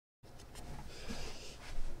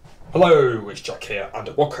Hello, it's Jack here,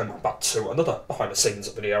 and welcome back to another behind the scenes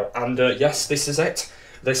video. And yes, this is it.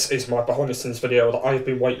 This is my behind the scenes video that I've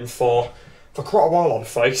been waiting for quite a while on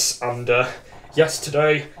Face. And yes,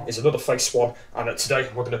 today is another Face one, and today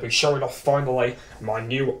we're going to be showing off finally my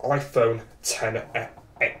new iPhone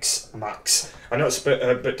XS Max. I know it's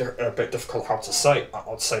a bit difficult how to say.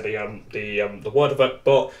 I'd say the word of it,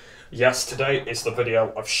 but yes, today is the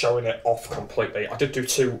video of showing it off completely. I did do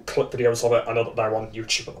 2 clip videos of it. I know that they're on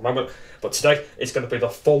YouTube at the moment, but today is going to be the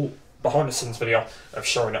full behind the scenes video of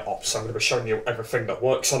showing it off. So I'm going to be showing you everything that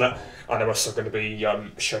works on it, and I'm also going to be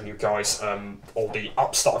showing you guys all the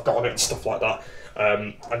apps that I've got on it and stuff like that.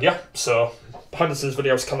 And yeah, so behind the scenes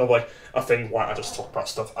video is kind of like a thing where I just talk about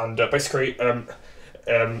stuff, and basically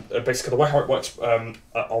the way how it works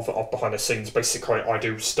of behind the scenes, basically I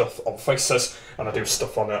do stuff on Faces and I do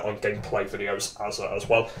stuff on gameplay videos as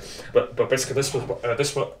well. But basically this was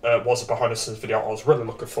a behind the scenes video I was really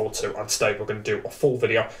looking forward to, and today we're going to do a full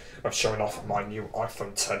video of showing off my new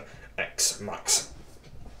iPhone XS Max.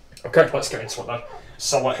 Okay, let's get into it then.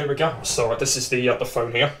 So here we go. So this is the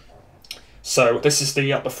phone here. So this is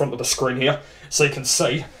the front of the screen here. So you can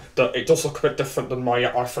see that it does look a bit different than my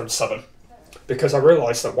iPhone 7. Because I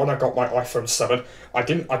realised that when I got my iPhone 7, I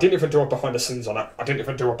didn't even do a behind the scenes on it. I didn't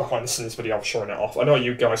even do a behind the scenes video of showing it off. I know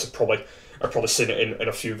you guys have probably seen it in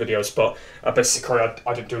a few videos, but basically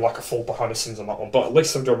I didn't do like a full behind the scenes on that one. But at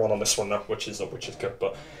least I'm doing one on this one now, which is good.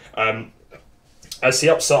 But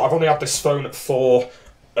so I've only had this phone for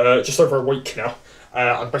just over a week now.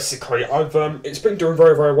 And basically, it's been doing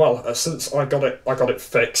very well since I got it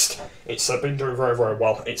fixed. It's been doing very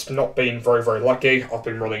well. It's not been very laggy. I've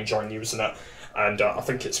been really enjoying using it, and I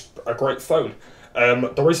think it's a great phone.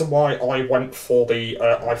 The reason why I went for the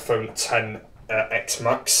iPhone XS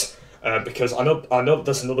Max because I know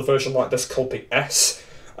there's another version like this called the S.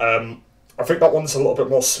 I think that one's a little bit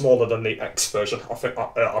more smaller than the X version.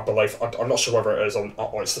 I believe. I'm not sure whether it is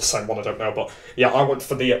or it's the same one. I don't know, but yeah, I went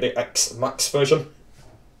for the X Max version.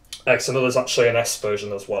 Because I know there's actually an S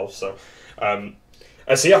version as well. So,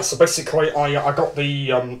 so basically, I got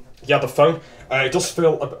the phone. It does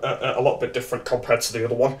feel a lot bit different compared to the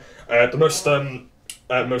other one. The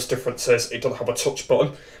most difference is it doesn't have a touch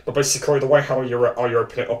button. But basically, the way how you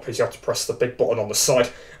open it up is you have to press the big button on the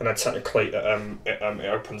side, and then technically it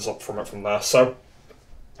opens up from there. So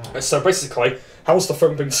basically, how's the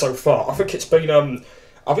phone been so far? I think it's been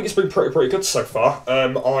pretty good so far.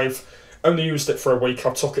 I've only used it for a week.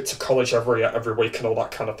 I've took it to college every week and all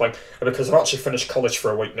that kind of thing. And because I've actually finished college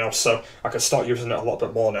for a week now, so I can start using it a lot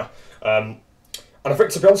bit more now. And I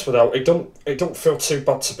think, to be honest with you, it don't feel too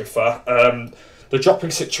bad, to be fair. The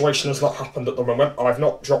dropping situation has not happened at the moment. I've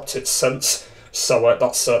not dropped it since, so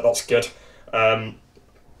that's good. I'm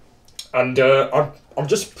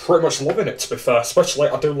just pretty much loving it, to be fair. Especially,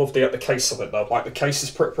 I do love the case of it though. Like, the case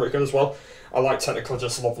is pretty good as well. I technically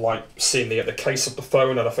just love seeing the case of the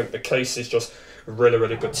phone, and I think the case is just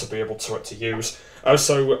really good to be able to use.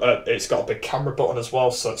 Also, it's got a big camera button as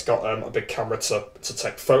well, so it's got a big camera to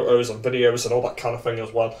take photos and videos and all that kind of thing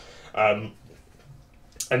as well. And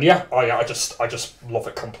yeah, I just love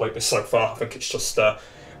it completely so far. I think it's just a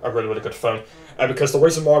really good phone. Because the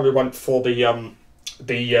reason why we went for the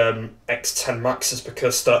X10 Max is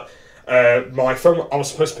because that. My phone I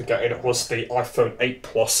was supposed to be getting was the iPhone 8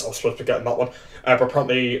 Plus. I was supposed to be getting that one, but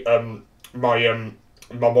apparently my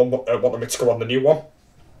mum wanted me to go on the new one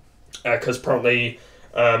because apparently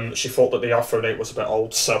she thought that the iPhone 8 was a bit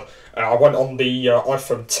old. So I went on the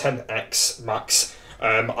iPhone XS Max,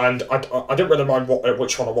 and I didn't really mind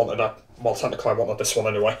which one I wanted. Well, technically I wanted this one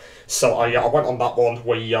anyway. So I went on that one.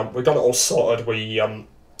 We got it all sorted.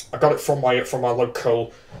 I got it from my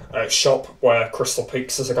local shop where Crystal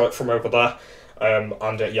Peaks is. I got it from over there,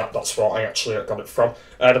 yeah, that's where I actually got it from.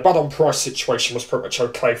 The bad on price situation was pretty much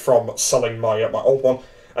okay from selling my old one,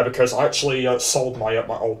 because I actually sold my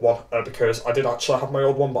old one because I did actually have my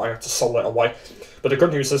old one, but I had to sell it away. But the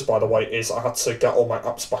good news is, by the way, is I had to get all my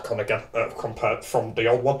apps back on again compared from the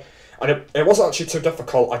old one, and it wasn't actually too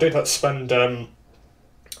difficult. I did spend I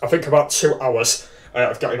think about 2 hours.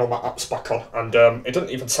 Of getting all my apps back on, and it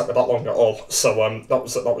didn't even take me that long at all. So that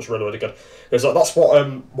was really good. Because that's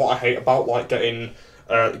what I hate about getting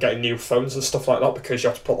new phones and stuff like that, because you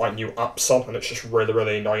have to put new apps on, and it's just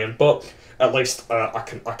really annoying. But at least I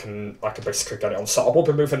can basically get it on. So I will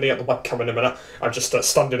be moving the webcam in a minute. I'm just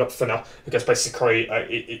standing up for now, because basically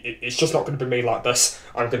it's just not going to be me like this.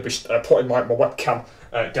 I'm going to be putting my webcam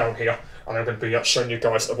down here, and I'm going to be showing you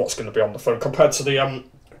guys what's going to be on the phone compared to the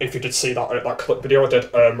if you did see that clip video I did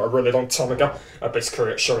a really long time ago,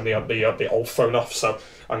 basically showing the old phone off. So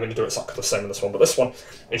I'm going to do exactly the same in this one, but this one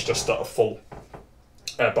is just a full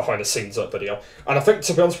behind the scenes video, and I think,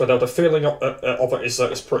 to be honest with you, the feeling of it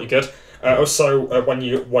is pretty good. Also, when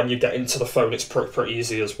you get into the phone, it's pretty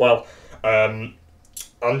easy as well. Yeah,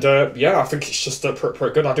 I think it's just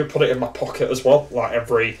pretty good. I do put it in my pocket as well, like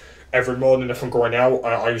every morning if I'm going out.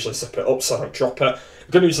 I usually zip it up so I don't drop it.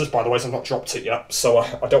 The good news is, by the way, is I've not dropped it yet, so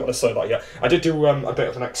I don't want to say that yet. I did do a bit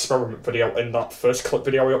of an experiment video in that first clip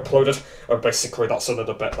video I uploaded. Basically, that's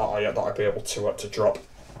another bit that I'd be able to drop.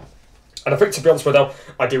 And I think, to be honest with you,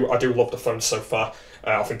 I do love the phone so far.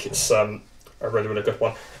 I think it's a really good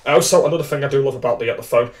one. Also, another thing I do love about the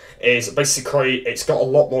phone is basically it's got a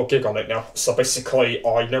lot more gig on it now. So basically,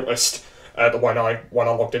 I noticed that when I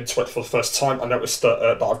logged into it for the first time, I noticed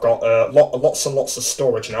that I've got lots and lots of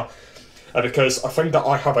storage now. Because a thing that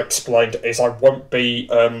I have explained is I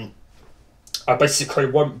basically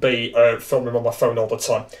won't be filming on my phone all the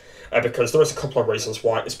time. Because there is a couple of reasons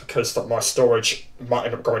why. It's because that my storage might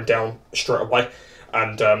end up going down straight away.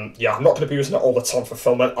 And yeah, I'm not going to be using it all the time for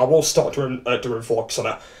filming. I will start doing vlogs on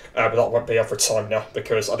it, but that won't be every time now,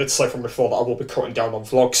 because I did say from before that I will be cutting down on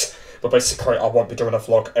vlogs. But basically, I won't be doing a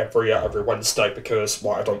vlog every Wednesday because,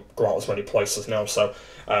 well, I don't go out as many places now. So,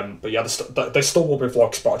 but yeah, there still will be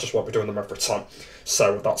vlogs, but I just won't be doing them every time.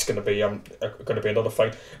 So that's going to be another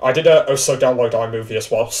thing. I did also download iMovie as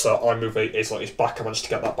well. So iMovie is back. I managed to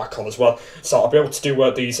get that back on as well. So I'll be able to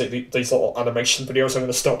do these little animation videos. I'm going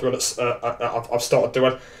to start doing it. I've started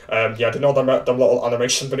doing. Yeah, I didn't know them little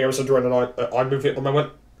animation videos are doing on iMovie at the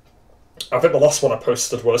moment. I think the last one I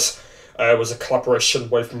posted was a collaboration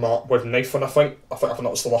with Nathan, I think that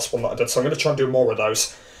was the last one that I did. So I'm going to try and do more of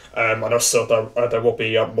those. And also there will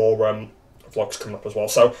be more vlogs coming up as well.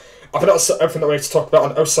 So I think that's everything that we need to talk about.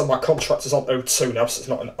 And also my contract is on O2 now,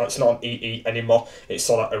 so it's not on EE anymore. It's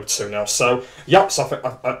on at O2 now. So yeah, so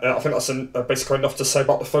I think that's basically enough to say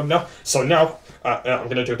about the phone now. So now I'm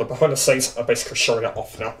going to do the behind the scenes. I'm basically showing it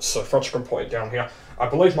off now. So if I just can put it down here, I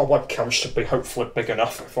believe my webcam should be hopefully big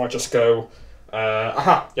enough. If I just go.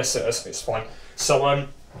 Aha, yes it is, it's fine. So,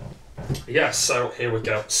 yeah, so here we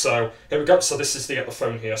go. So this is the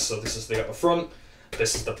phone here. So this is the front,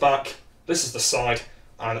 this is the back, this is the side,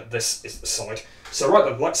 and this is the side. So right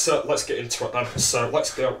then, let's get into it then. So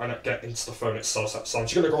let's go and get into the phone itself. So I'm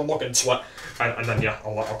just going to go and log into it, and then yeah,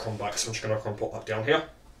 I'll come back. So I'm just going to put that down here.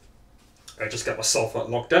 Just get myself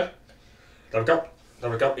logged in. There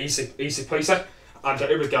we go, easy peasy. And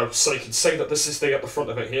here we go, so you can see that this is the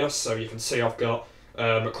front of it here, so you can see I've got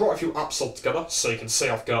quite a few apps all together. So you can see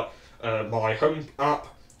I've got my home app,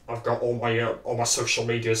 I've got all my social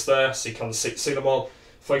medias there, so you can see them all,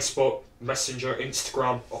 Facebook, Messenger,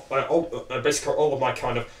 Instagram, basically all of my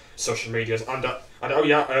kind of social medias. And oh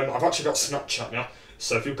yeah, I've actually got Snapchat now,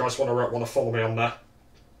 so if you guys want to follow me on there,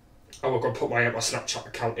 I will go and put my Snapchat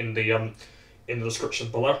account in the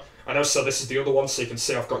description below. And also this is the other one, so you can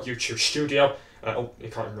see I've got YouTube Studio. Oh, you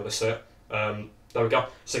can't even really see it. There we go.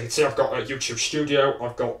 So you can see I've got YouTube Studio.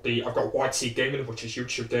 I've got YT Gaming, which is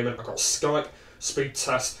YouTube Gaming. I've got Skype, Speed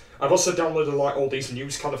Test. I've also downloaded like all these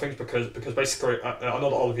news kind of things because basically I know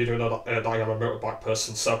that all of you do know that I am a motorbike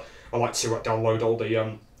person, so I like to download all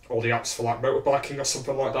the apps for like motorbiking or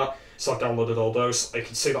something like that. So I've downloaded all those. You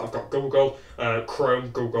can see that I've got Google, Chrome,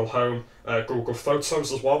 Google Home, Google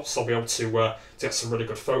Photos as well. So I'll be able to get some really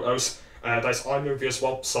good photos. There's iMovie as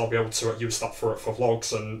well, so I'll be able to use that for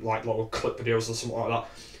vlogs and like little clip videos and something like that.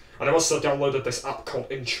 And I've also downloaded this app called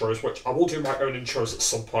Intros, which I will do my own intros at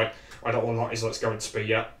some point. I don't know what that is, it's going to be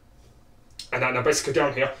yet. And then basically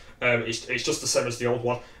down here, it's just the same as the old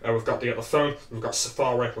one. We've got the phone, we've got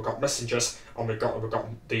Safari, we've got Messengers, and we've got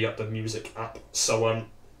the music app. So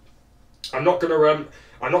I'm not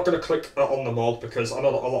gonna click on them all because I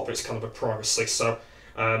know that a lot of it's kind of a privacy. So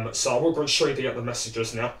so I will go and show you the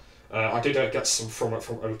messages now. I did get some from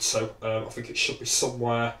O2. I think it should be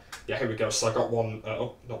somewhere. Yeah, here we go. So I got one.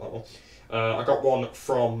 Oh, not that one. I got one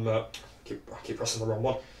from. I keep pressing the wrong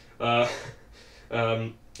one.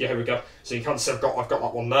 Yeah, here we go. So you can see I've got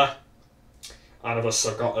that one there, and I've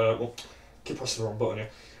also got. Well, keep pressing the wrong button here,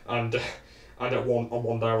 and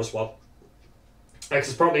one there as well.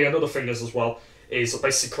 Because probably another thing is as well is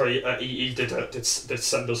basically EE did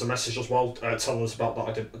send us a message as well, telling us about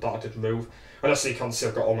that I did move. And as you can see,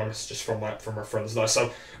 I've got all my messages from my friends there.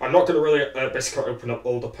 So I'm not going to really basically open up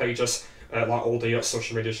all the pages, like all the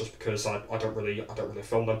social medias, just because I don't really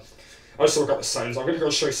film them. Also, I've got the settings. I'm going to go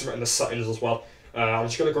and show you something in the settings as well. I'm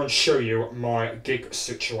just going to go and show you my gig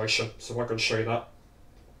situation. So I'm going to show you that.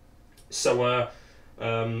 So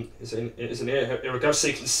is in here? Here we go. So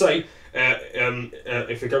you can see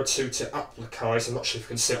if we go to Applicays, I'm not sure if you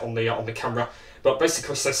can see it on the camera, but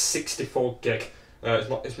basically it says 64 gig.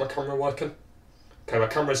 Is my camera working? Okay, my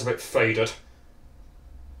camera's a bit faded.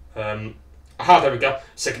 There we go.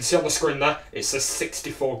 So you can see on the screen there, it says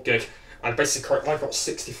 64 gig. And basically, I've got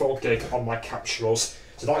 64 gig on my capsules.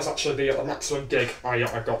 So that is actually the maximum gig I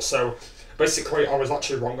got. So basically, I was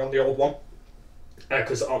actually wrong on the old one.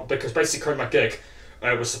 Because basically my gig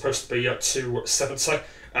was supposed to be at 270.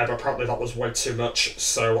 But apparently that was way too much,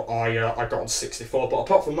 so I got on 64. But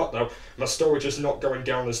apart from that though, my storage is not going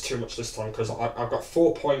down as too much this time because I've got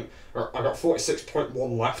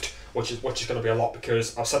 46.1 left, which is going to be a lot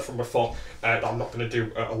because I've said from before that I'm not going to do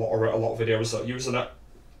a lot of videos using it.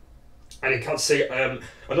 And you can see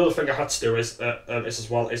another thing I had to do is I had to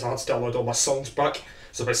download all my songs back.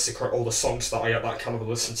 So basically all the songs that I kind of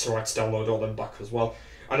listened to, I had to download all them back as well.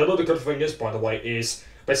 And another good thing is, by the way, is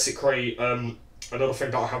basically another thing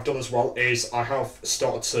that I have done as well is I have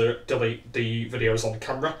started to delete the videos on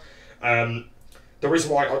camera. The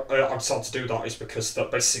reason why I decided to do that is because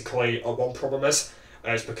that basically one problem is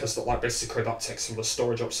because that basically that takes some of the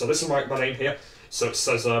storage up. So this is my name here. So it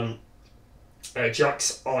says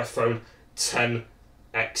Jack's iPhone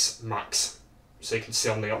 10X Max. So you can see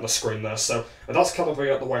on the screen there. So and that's kind of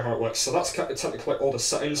the way how it works. So that's technically all the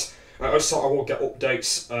settings. Also, I will get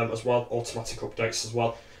updates as well, automatic updates as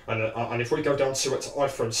well. And if we go down to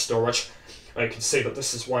iPhone storage, you can see that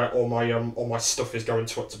this is where all my stuff is going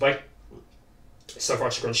to be. So if I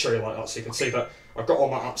actually go and show you like that, so you can see that I've got all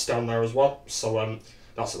my apps down there as well. So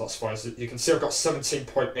that's fine. So you can see I've got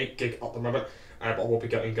 17.8 gig at the moment, but I will be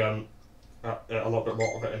getting a little bit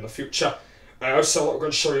more of it in the future. Also, I'm going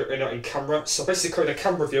to show you in camera. So basically, the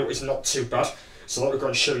camera view is not too bad. So let me go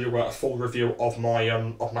and show you a full review of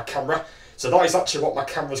my camera. So that is actually what my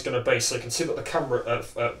camera is going to be. So you can see that the camera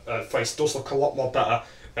face does look a lot more better,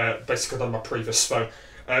 basically than my previous phone.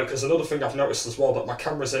 Because another thing I've noticed as well, that my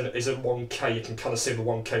camera is in 1K. You can kind of see the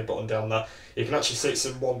 1K button down there. You can actually see it's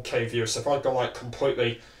in 1K view. So if I go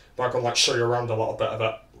show you around a little bit of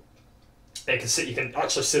it, you can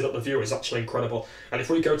actually see that the view is actually incredible. And if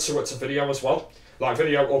we go to video as well, like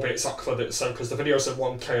video will be exactly the same because the video is in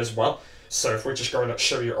 1K as well. So if we just go and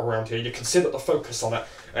show you around here, you can see that the focus on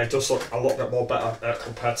it does look a lot bit more better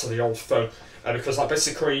compared to the old phone. Because like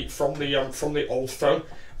basically from the old phone,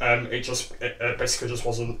 it basically just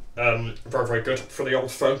wasn't very good for the old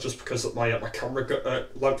phone, just because my camera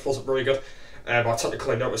length wasn't very good. But I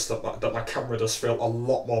technically noticed that my camera does feel a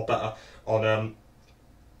lot more better on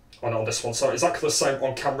this one. So exactly the same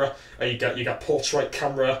on camera. You get portrait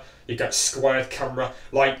camera, you get squared camera.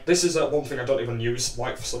 Like this is one thing I don't even use.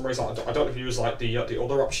 Like for some reason I don't even use like the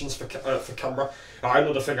other options for camera.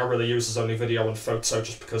 Another thing I really use is only video and photo,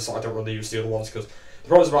 just because I don't really use the other ones. Because the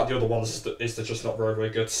problem about the other ones is they're just not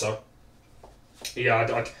very good. So yeah, I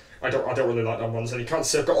don't really like them ones. And you can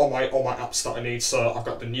see I've got all my apps that I need. So I've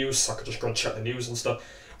got the news, so I could just go and check the news and stuff.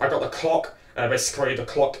 I got the clock. Basically the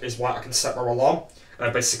clock is where I can set my alarm.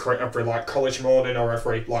 Basically every like college morning or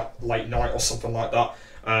every like late night or something like that.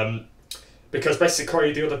 Because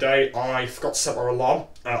basically the other day I forgot to set my alarm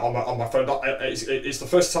on my phone. It's the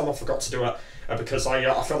first time I forgot to do it because I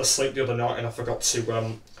fell asleep the other night and I forgot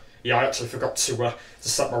to I actually forgot to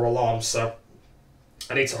set my alarm. So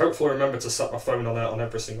I need to hopefully remember to set my phone on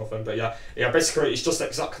every single thing. But yeah, basically it's just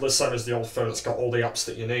exactly the same as the old phone. It's got all the apps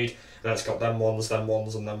that you need. And it's got them ones, and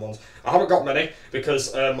them ones. I haven't got many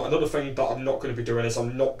because another thing that I'm not going to be doing is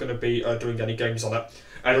I'm not going to be doing any games on it.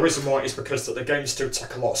 And the reason why is because that the games do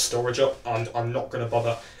take a lot of storage up, and I'm not going to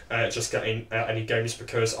bother just getting any games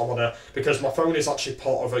because because my phone is actually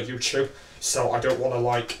part of YouTube, so I don't want to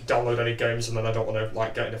like download any games and then I don't want to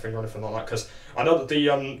like get anything or anything like that. Because I know that the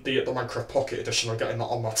Minecraft Pocket Edition, I'm getting that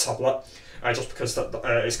on my tablet, just because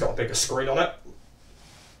it's got a bigger screen on it.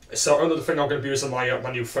 So another thing I'm going to be using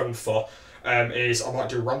my new phone for is I might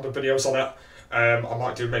do random videos on it. I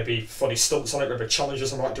might do maybe funny stunts on it, maybe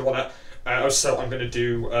challenges I might do on it. Also, I'm going to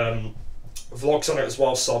do vlogs on it as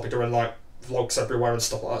well, so I'll be doing like vlogs everywhere and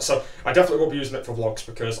stuff like that. So I definitely will be using it for vlogs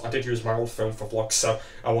because I did use my old phone for vlogs, so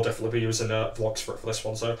I will definitely be using vlogs for this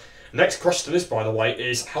one. So next question is, by the way,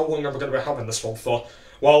 is how long am I going to be having this one for?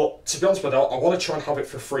 Well, to be honest with you, I want to try and have it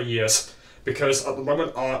for 3 years. Because at the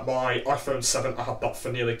moment, my iPhone 7, I had that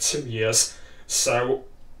for nearly 2 years. So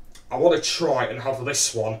I want to try and have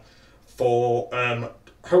this one for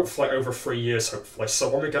hopefully over 3 years, hopefully. So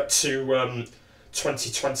when we get to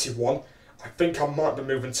 2021, I think I might be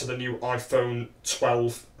moving to the new iPhone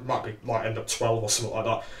 12. Might end up 12 or something like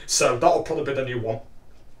that. So that'll probably be the new one.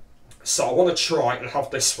 So I want to try and have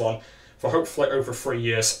this one for hopefully over 3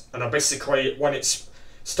 years. And then basically, when it's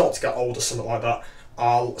starts to get old or something like that,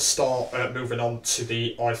 I'll start moving on to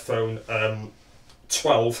the iPhone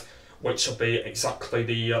 12, which will be exactly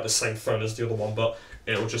the same phone as the other one, but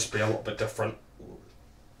it'll just be a little bit different.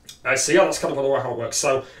 So yeah, that's kind of the way how it works.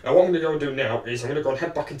 So what I'm going to go and do now is I'm going to go and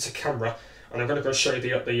head back into camera, and I'm going to go show you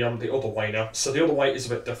the other way now. So the other way is a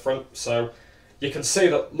bit different. So you can see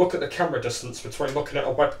that, look at the camera distance between looking at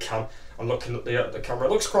a webcam and looking at the camera.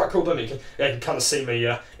 It looks quite cool, doesn't it? You can kind of see me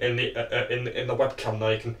in the webcam now.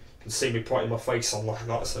 You can see me pointing my face on like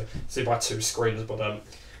that. So see by two screens, but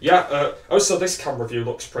yeah. Also, this camera view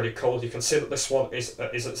looks pretty cool. You can see that this one is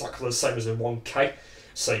exactly the same as in 1K.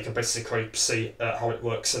 So you can basically see how it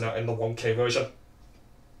works in the 1K version.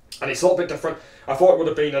 And it's a little bit different. I thought it would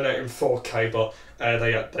have been in 4K, but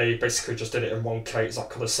they basically just did it in 1K,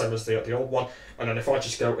 exactly the same as the old one. And then if I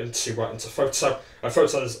just go into photo,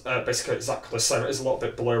 photo is basically exactly the same. It is a little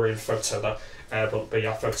bit blurry in photo though, but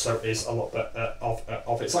yeah, photo is a little bit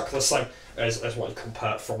of exactly the same as what you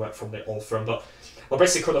compare from the old film. But well,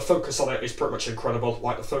 basically the focus on it is pretty much incredible.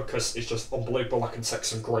 Like, the focus is just unbelievable. I can take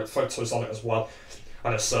some great photos on it as well,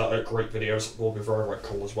 and it's great videos. Will be very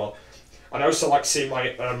cool as well. And I also like seeing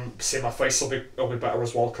my face will be better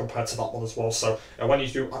as well compared to that one as well. So when you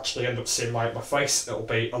do actually end up seeing my face, it'll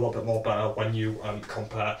be a little bit more better when you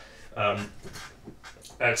compare to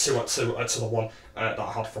the one that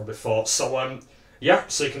I had from before. So yeah,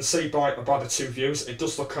 so you can see by the two views, it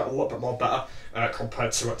does look a little bit more better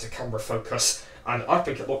compared to camera focus, and I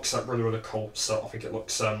think it looks really cool. So I think it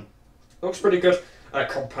looks pretty good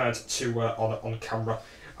compared to on camera.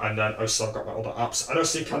 And then also I've got my other apps. And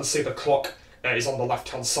also you can see the clock is on the left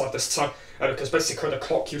hand side this time, because basically the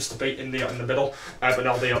clock used to be in the middle, but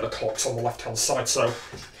now the clock's on the left hand side. So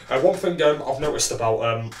one thing I've noticed about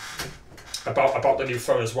the new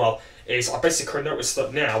phone as well is I basically noticed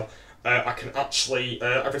that now I can actually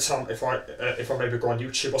every time if I maybe go on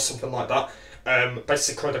YouTube or something like that,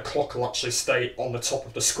 basically the clock will actually stay on the top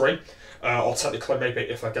of the screen. Or technically maybe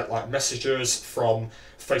if I get like messages from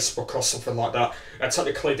Facebook or something like that,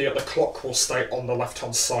 technically the clock will stay on the left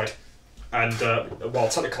hand side. And well,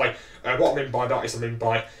 technically what I mean by that is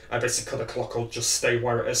basically the clock will just stay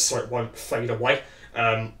where it is, so it won't fade away.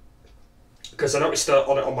 Because I noticed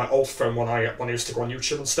on my old phone when I used to go on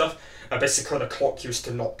YouTube and stuff, basically the clock used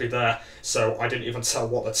to not be there, so I didn't even tell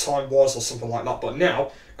what the time was or something like that. But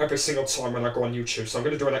now every single time when I go on YouTube, so I'm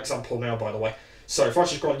going to do an example now, by the way. So if I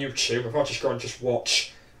just go on YouTube, if I just go and just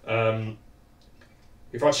watch, the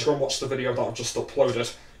video that I've just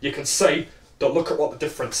uploaded, you can see that, look at what the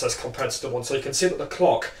difference is compared to the one. So you can see that the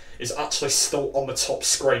clock is actually still on the top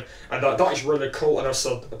screen, and that is really cool. And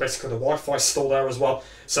also basically the Wi-Fi is still there as well.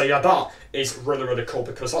 So yeah, that is really cool,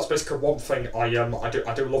 because that's basically one thing I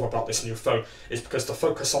do love about this new phone, is because the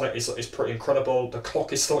focus on it is pretty incredible. The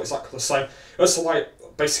clock is still exactly the same. Also, like,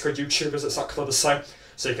 basically YouTube is exactly the same.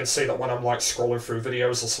 So you can see that when I'm like scrolling through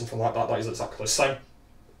videos or something like that, that is exactly the same.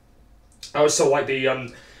 I also like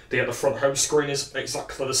the front home screen is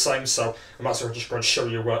exactly the same, so I'm actually just going to show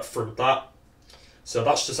you through that. So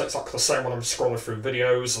that's just exactly the same when I'm scrolling through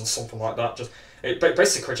videos and something like that.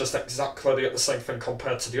 Basically just exactly the same thing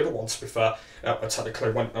compared to the other one, to be fair.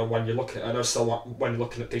 Technically when you're looking at, and also like when you're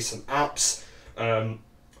looking at decent apps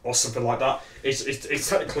or something like that, it's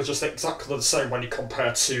technically just exactly the same when you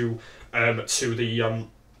compare to the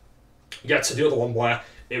other one, where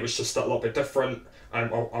it was just a little bit different on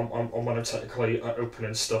when I'm technically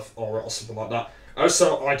opening stuff or something like that.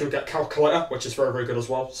 Also, I do get calculator, which is very good as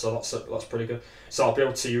well, so that's pretty good. So I'll be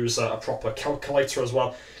able to use a proper calculator as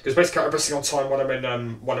well, because basically every single time when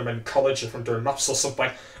I'm in college, if I'm doing maths or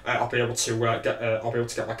something, I'll be able to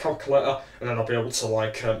get my calculator, and then I'll be able to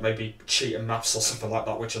like maybe cheat in maths or something like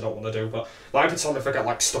that, which I don't want to do. But like, every time if I get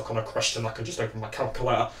like stuck on a question, I can just open my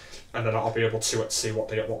calculator, and then I'll be able to see what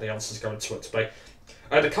the answer is going to be.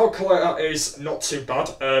 The calculator is not too bad.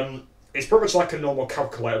 It's pretty much like a normal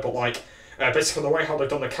calculator, but like basically the way how they've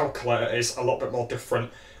done the calculator is a lot bit more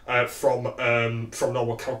different from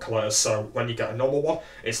normal calculators. So when you get a normal one,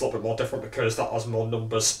 it's a little bit more different because that has more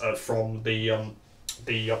numbers from the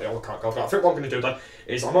old calculator. I think what I'm going to do then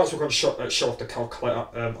is I might as well go and show off the calculator.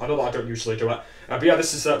 I know that I don't usually do it, but yeah,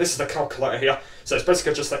 this is the calculator here. So it's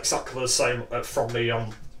basically just exactly the same from the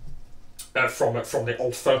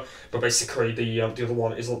old phone, but basically the other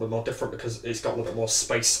one is a little bit more different because it's got a little bit more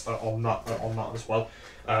space on that as well.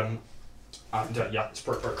 Yeah, it's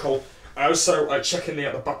pretty cool. I also checking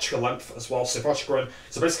the battery length as well. So if I just go in,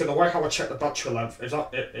 so basically the way how I check the battery length is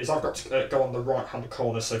I've got to go on the right hand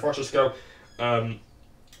corner. So if I just go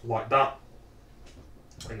like that,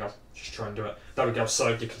 hang on, just try and do it. There we go. So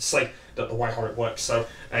you can see that the way how it works. So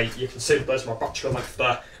you can see that there's my battery length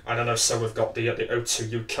there, and then also we've got the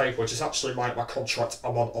O2 UK, which is actually my contract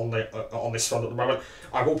I'm on this phone at the moment.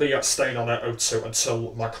 I will be staying on O2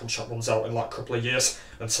 until my contract runs out in like a couple of years,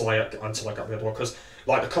 until I get the other one, because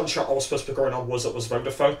like the contract I was supposed to be going on was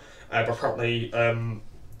Vodafone, but apparently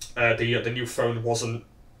the new phone wasn't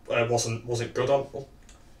good on. Oh,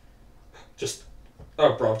 just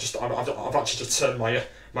bro, I've actually just turned my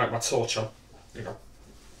torch on. You know.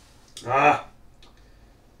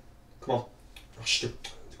 Come on. Oh,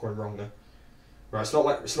 shit. It's going wrong there. Right, it's not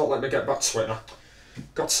letting me get back to it now.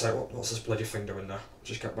 God's sake, what's this bloody thing doing there?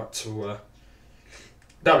 Just get back to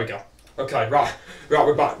there we go. Okay, right,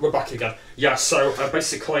 we're back again. Yeah, so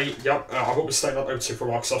basically, yeah, I won't be staying on O2 for a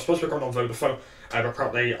while because I was supposed to be going on Vodafone, but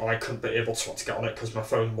apparently I couldn't be able to get on it because my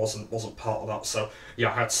phone wasn't part of that. So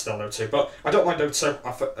yeah, I had to stay on O2. But I don't mind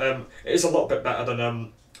O2. It is a little bit better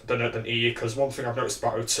than EE, because one thing I've noticed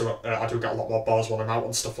about O2, I do get a lot more bars when I'm out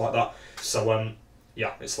and stuff like that. So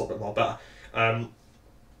yeah, it's a little bit more better.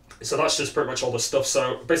 So that's just pretty much all the stuff.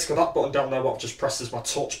 So basically that button down there, what I've just pressed is my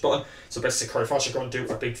torch button. So basically if I should go and do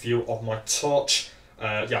a big view of my torch,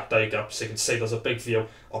 yeah, there you go. So you can see there's a big view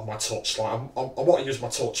of my torch. Like, what I use my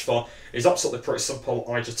torch for is absolutely pretty simple.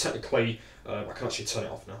 I just technically, I can actually turn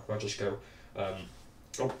it off now. I'll just go,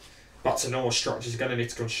 back to normal strategies again. I need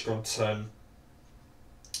to just go and turn,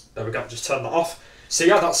 there we go, just turn that off. So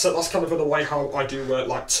yeah, that's kind of the way how I do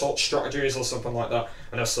like torch strategies or something like that.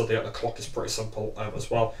 And also the clock is pretty simple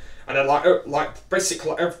as well. And then like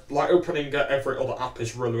basically opening every other app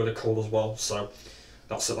is really cool as well. So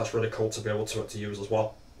that's really cool to be able to use as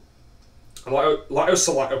well. And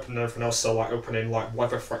also opening everything else. So like opening like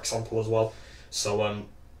weather, for example, as well. So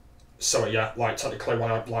so yeah, like technically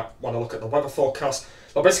when I look at the weather forecast,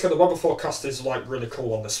 well, basically the weather forecast is like really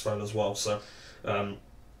cool on this phone as well. So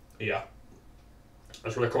yeah.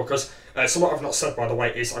 That's really cool, because something I've not said, by the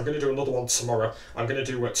way, is I'm going to do another one tomorrow. I'm going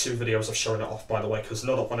to do 2 videos of showing it off, by the way, because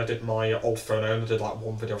know that when I did my old phone, I only did like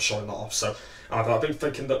 1 video showing that off. So I've been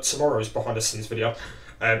thinking that tomorrow's behind the scenes video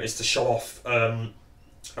is to show off of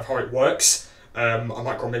how it works. I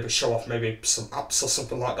might go maybe show off maybe some apps or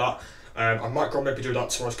something like that. I might go maybe do that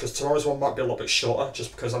tomorrow, because tomorrow's one might be a little bit shorter,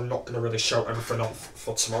 just because I'm not going to really show everything off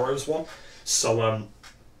for tomorrow's one. So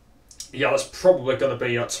yeah, that's probably going to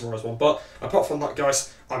be tomorrow's one. But apart from that,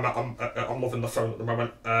 guys, I'm loving the phone at the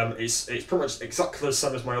moment. It's pretty much exactly the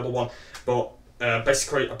same as my other one, but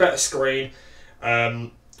basically a better screen.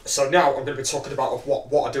 So now I'm going to be talking about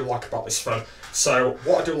what I do like about this phone. So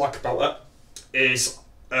what I do like about it is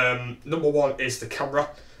number 1 is the camera.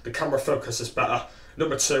 The camera focus is better.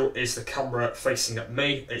 Number 2 is the camera facing at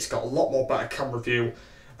me. It's got a lot more better camera view.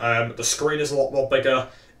 The screen is a lot more bigger.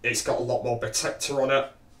 It's got a lot more protector on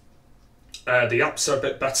it. The apps are a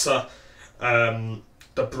bit better.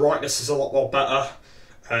 The brightness is a lot more better.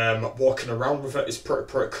 Walking around with it is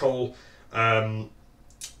pretty cool.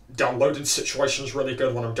 Downloading situation is really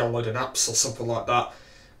good when I'm downloading apps or something like that.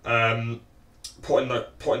 Putting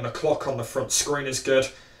the clock on the front screen is good.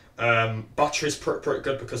 Battery is pretty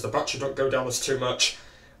good because the battery don't go down as too much.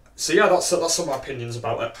 So yeah, that's some of my opinions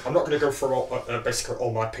about it. I'm not going to go through basically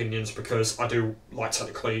all my opinions, because I do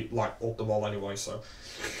technically all them all anyway. So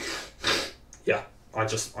yeah, I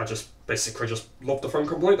just basically just love the phone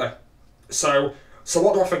completely. So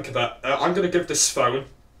what do I think of it? I'm going to give this phone,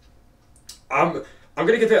 I'm going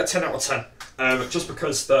to give it a 10 out of 10, just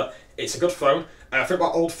because it's a good phone. I think my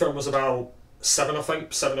old phone was about 7, I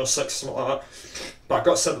think, 7 or 6, something like that. But I've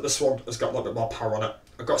got to say that this one has got a little bit more power on it.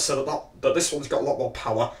 I've got to say that this one's got a lot more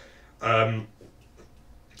power, and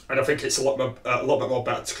I think it's a little bit more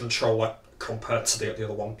better to control it compared to the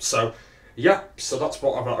other one. So yeah, so that's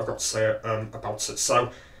what I've got to say about it.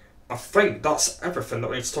 So I think that's everything that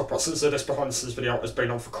we need to talk about, since this behind the scenes video has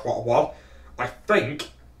been on for quite a while. I think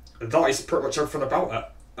that is pretty much everything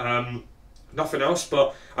about it. Nothing else,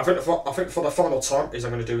 but I think for the final time is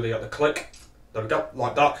I'm going to do the click. There we go,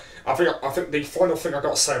 like that. I think the final thing I've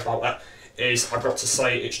got to say about it is I've got to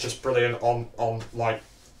say it's just brilliant on like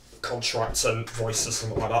contracts and voices,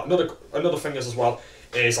 something like that. Another thing is as well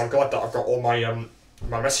is I'm glad that I've got all my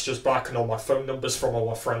my messages back and all my phone numbers from all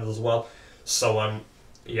my friends as well. So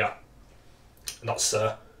yeah, that's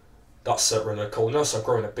really cool. And also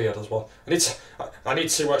growing a beard as well. I need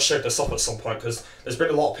to shave this off at some point, because there's been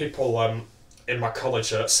a lot of people in my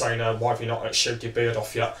college saying why have you not shaved your beard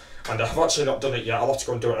off yet? And I've actually not done it yet. I'll have to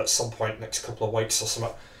go and do it at some point next couple of weeks or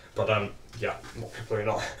something. But yeah, a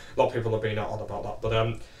lot of people have been on about that.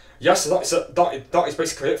 But yeah, so that is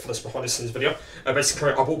basically it for this behind the scenes video.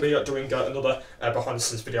 Basically, I will be doing another behind the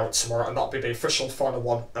scenes video tomorrow, and that'll be the official final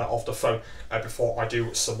one of the phone before I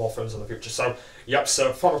do some more phones in the future. So, yep.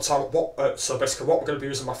 So final time. So basically, what we're going to be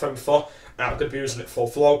using my phone for? I'm going to be using it for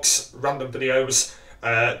vlogs, random videos,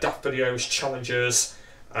 daft videos, challenges,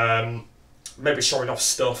 maybe showing off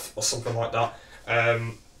stuff or something like that.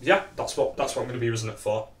 Yeah, that's what I'm going to be using it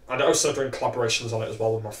for. and also doing collaborations on it as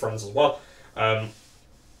well with my friends as well.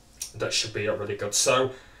 That should be really good.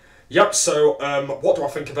 So, yep, so what do I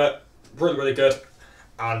think of it? Really, really good.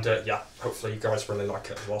 And yeah, hopefully you guys really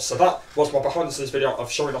like it as well. So that was my behind the scenes video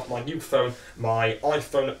of showing off my new phone, my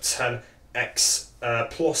iPhone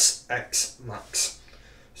XS Plus X Max.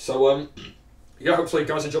 So yeah, hopefully you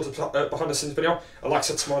guys enjoyed the behind the scenes video. And like I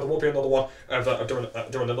said, tomorrow there will be another one. I'm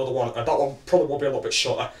doing another one. That one probably will be a little bit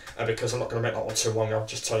shorter because I'm not going to make that one too long. I'll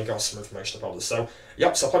just tell you guys some information about it. So,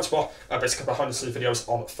 yep, so plenty more basically behind the scenes videos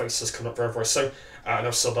on Faces coming up very, very soon. And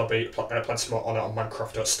also there'll be plenty more on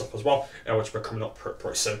Minecraft stuff as well, which will be coming up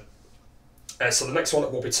pretty soon. So the next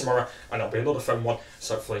one will be tomorrow, and it'll be another fun one.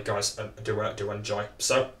 So hopefully you guys do enjoy.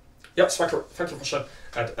 So, yep, so thank you for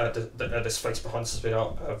watching this face behind this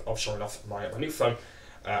video of showing off my new phone,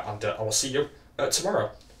 and I will see you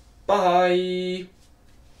tomorrow. Bye!